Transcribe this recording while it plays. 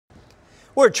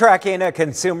We're tracking a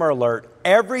consumer alert.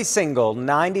 Every single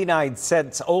 99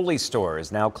 cents only store is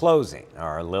now closing.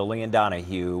 Our Lillian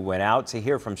Donahue went out to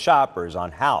hear from shoppers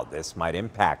on how this might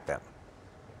impact them.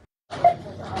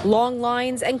 Long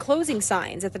lines and closing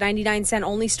signs at the 99 cent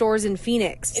only stores in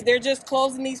Phoenix. They're just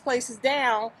closing these places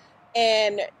down,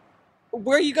 and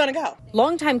where are you going to go?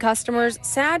 Longtime customers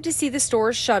sad to see the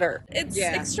stores shutter. It's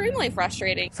extremely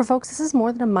frustrating. For folks, this is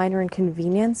more than a minor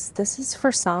inconvenience. This is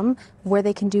for some where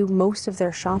they can do most of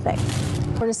their shopping.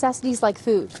 For necessities like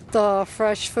food. The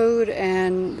fresh food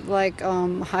and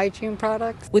hygiene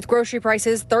products. With grocery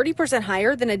prices 30%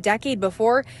 higher than a decade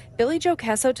before, Billy Jo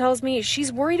Kesso tells me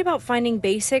she's worried about finding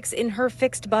basics in her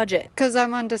fixed budget. Because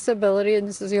I'm on disability and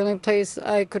this is the only place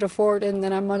I could afford, and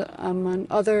then I'm on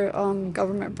other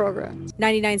government programs.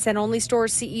 99 cent only store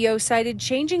CEO cited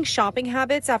changing shopping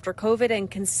habits after COVID and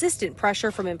consistent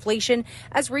pressure from inflation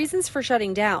as reasons for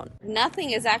shutting down. Nothing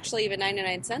is actually even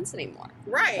 99 cents anymore.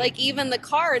 Right. Like even the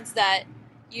cards that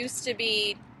used to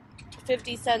be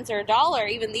 50 cents or $1,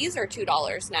 even these are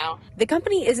 $2 now. The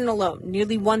company isn't alone.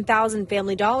 Nearly 1,000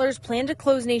 Family Dollars plan to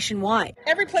close nationwide.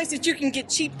 Every place that you can get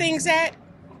cheap things at,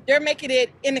 they're making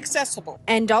it inaccessible.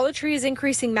 And Dollar Tree is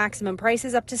increasing maximum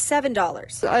prices up to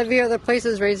 $7. Every other place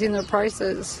is raising their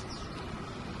prices,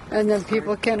 and then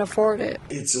people can't afford it.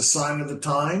 It's a sign of the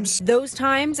times. Those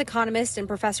times, economist and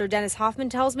Professor Dennis Hoffman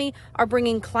tells me, are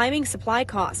bringing climbing supply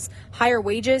costs, higher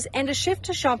wages, and a shift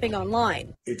to shopping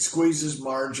online. It squeezes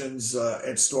margins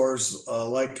at stores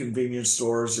like convenience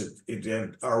stores,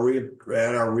 at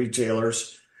our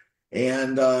retailers,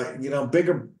 and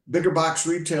bigger box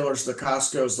retailers, the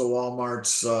Costco's, the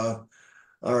Walmarts,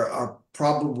 are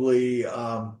probably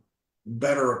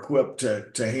better equipped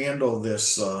to handle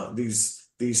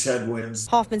these headwinds.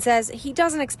 Hoffman says he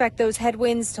doesn't expect those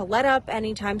headwinds to let up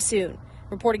anytime soon.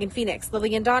 Reporting in Phoenix,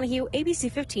 Lillian Donahue,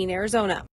 ABC 15 Arizona.